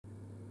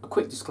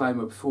quick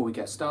disclaimer before we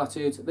get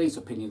started, these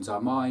opinions are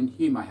mine,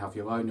 you may have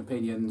your own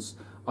opinions,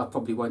 I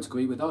probably won't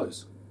agree with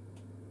those.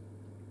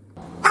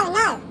 Oh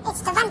no,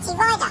 it's the Ranty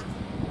Rider!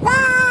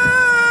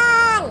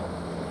 Run!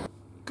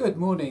 Good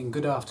morning,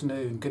 good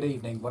afternoon, good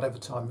evening, whatever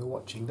time you're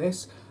watching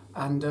this,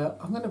 and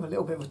I'm going to have a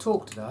little bit of a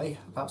talk today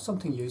about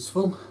something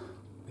useful.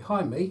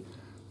 Behind me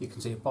you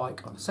can see a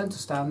bike on a centre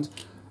stand,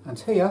 and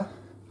here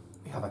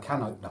we have a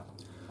can opener.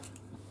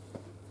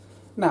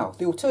 Now,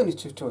 the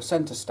alternative to a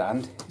centre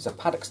stand is a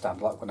paddock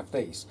stand like one of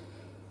these.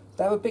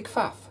 They're a big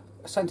faff.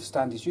 A centre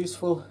stand is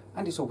useful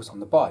and it's always on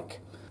the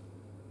bike.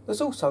 There's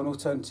also an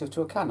alternative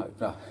to a can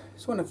opener.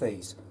 It's one of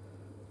these.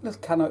 A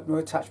little can opener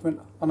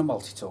attachment on a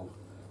multi-tool.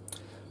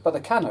 But the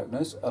can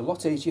openers are a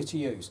lot easier to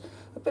use.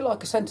 A bit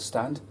like a centre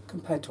stand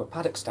compared to a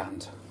paddock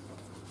stand.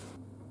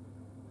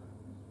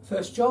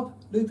 First job,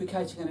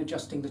 lubricating and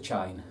adjusting the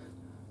chain.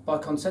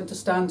 Bike on centre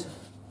stand,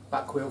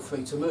 back wheel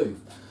free to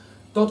move.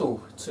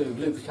 Doddle to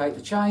lubricate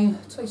the chain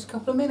takes a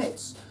couple of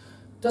minutes.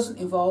 Doesn't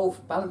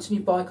involve balancing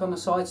your bike on a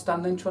side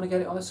stand then trying to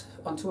get it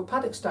onto a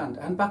paddock stand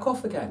and back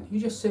off again. You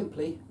just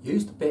simply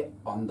use the bit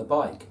on the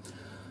bike.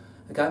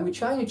 Again with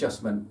chain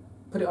adjustment,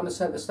 put it on a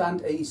centre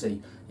stand,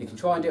 easy. You can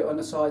try and do it on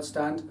a side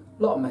stand,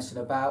 a lot of messing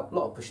about, a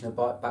lot of pushing the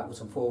bike backwards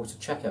and forwards to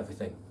check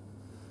everything.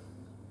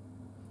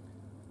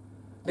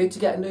 Need to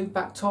get a new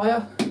back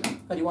tyre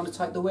and you want to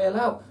take the wheel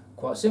out?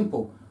 Quite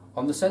simple.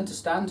 On the centre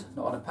stand,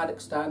 not on a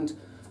paddock stand.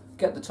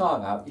 Get the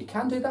tyre out. You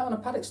can do that on a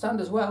paddock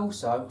stand as well,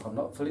 so I'm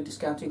not fully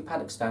discounting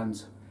paddock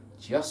stands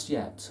just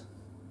yet.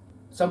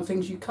 Some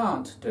things you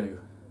can't do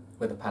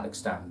with a paddock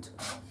stand.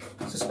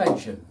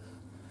 Suspension.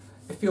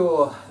 If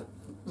your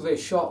rear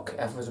shock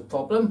ever has a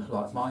problem,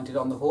 like mine did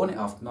on the Hornet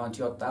after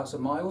 90-odd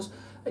thousand miles,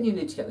 and you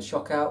need to get the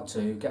shock out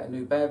to get a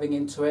new bearing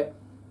into it,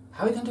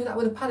 how are you going to do that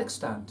with a paddock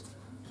stand?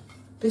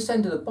 This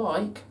end of the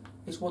bike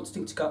is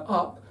wanting to go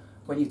up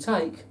when you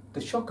take the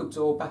shock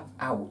absorber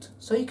out,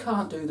 so you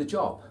can't do the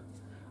job.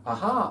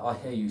 Aha, I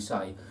hear you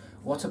say,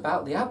 what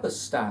about the ABBA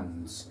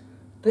stands?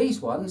 These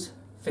ones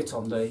fit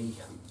on the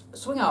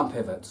swing arm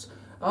pivots.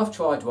 I've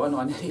tried one,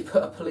 I nearly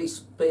put a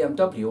police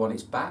BMW on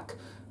its back,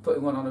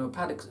 putting one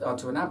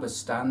onto an ABBA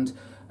stand,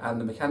 and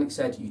the mechanic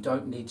said you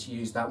don't need to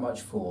use that much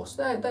force.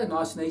 They're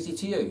nice and easy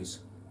to use.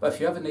 But if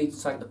you ever need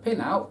to take the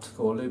pin out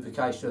for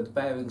lubrication of the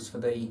bearings for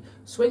the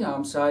swing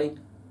arm, say,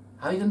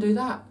 how are you going to do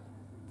that?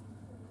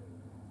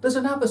 There's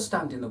an ABBA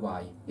stand in the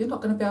way, you're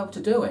not going to be able to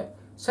do it.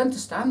 Centre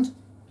stand,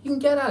 you can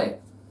get at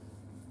it.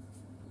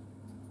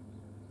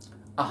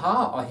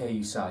 Aha, I hear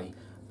you say,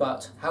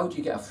 but how do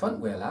you get a front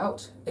wheel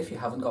out if you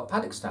haven't got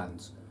paddock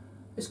stands?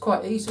 It's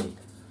quite easy.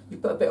 You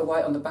put a bit of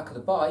weight on the back of the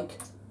bike,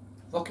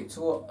 rock it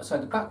so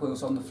the back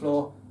wheel's on the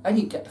floor, and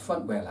you can get the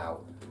front wheel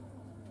out.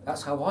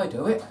 That's how I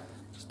do it.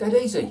 It's dead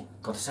easy.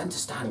 Got a centre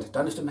stand,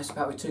 don't have to mess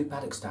about with two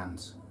paddock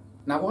stands.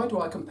 Now why do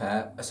I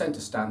compare a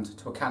centre stand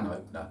to a can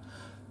opener?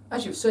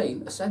 As you've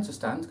seen, a centre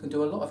stand can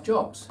do a lot of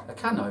jobs. A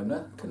can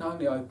opener can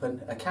only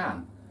open a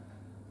can.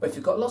 But if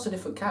you've got lots of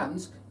different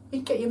cans, you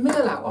can get your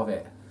meal out of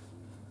it.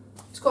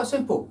 It's quite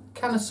simple.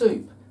 Can of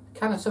soup,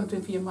 can of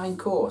something for your main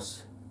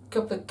course, a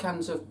couple of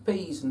cans of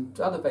peas and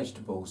other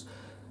vegetables,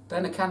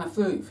 then a can of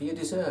fruit for your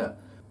dessert.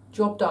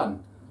 Job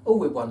done. All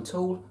with one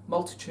tool,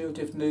 multitude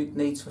of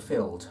needs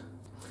fulfilled.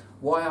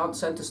 Why aren't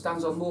centre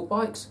stands on more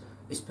bikes?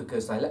 It's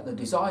because they let the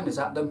designers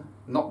at them,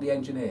 not the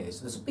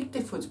engineers. There's a big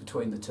difference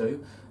between the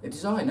two. A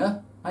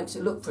designer makes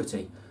it look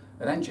pretty,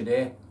 an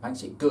engineer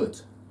makes it good.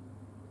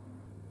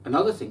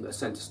 Another thing that a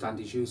centre stand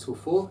is useful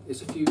for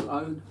is if you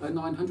own a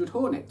 900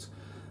 Hornet.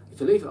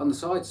 If you leave it on the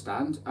side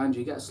stand and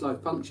you get a slow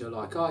puncture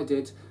like I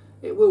did,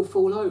 it will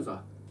fall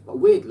over. But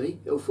weirdly,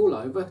 it will fall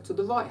over to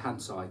the right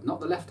hand side, not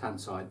the left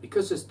hand side.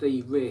 Because as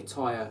the rear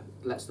tyre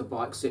lets the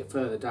bike sit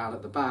further down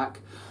at the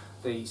back,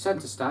 the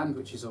centre stand,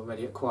 which is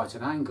already at quite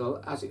an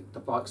angle, as the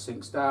bike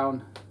sinks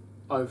down,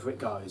 over it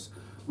goes.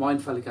 Mine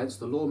fell against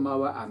the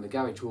lawnmower and the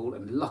garage wall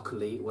and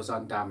luckily it was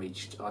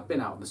undamaged. I'd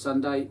been out on the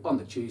Sunday, on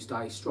the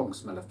Tuesday, strong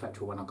smell of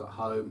petrol when I got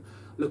home,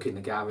 look in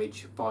the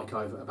garage, bike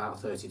over at about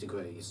 30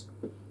 degrees.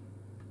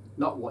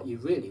 Not what you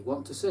really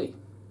want to see.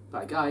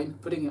 But again,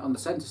 putting it on the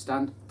centre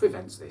stand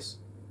prevents this.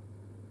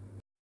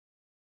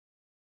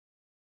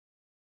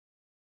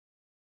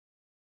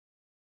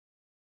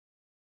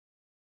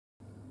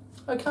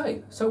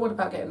 Okay, so what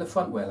about getting the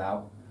front wheel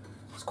out?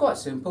 It's quite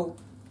simple.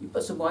 You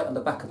put some weight on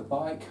the back of the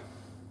bike,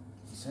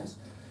 he says,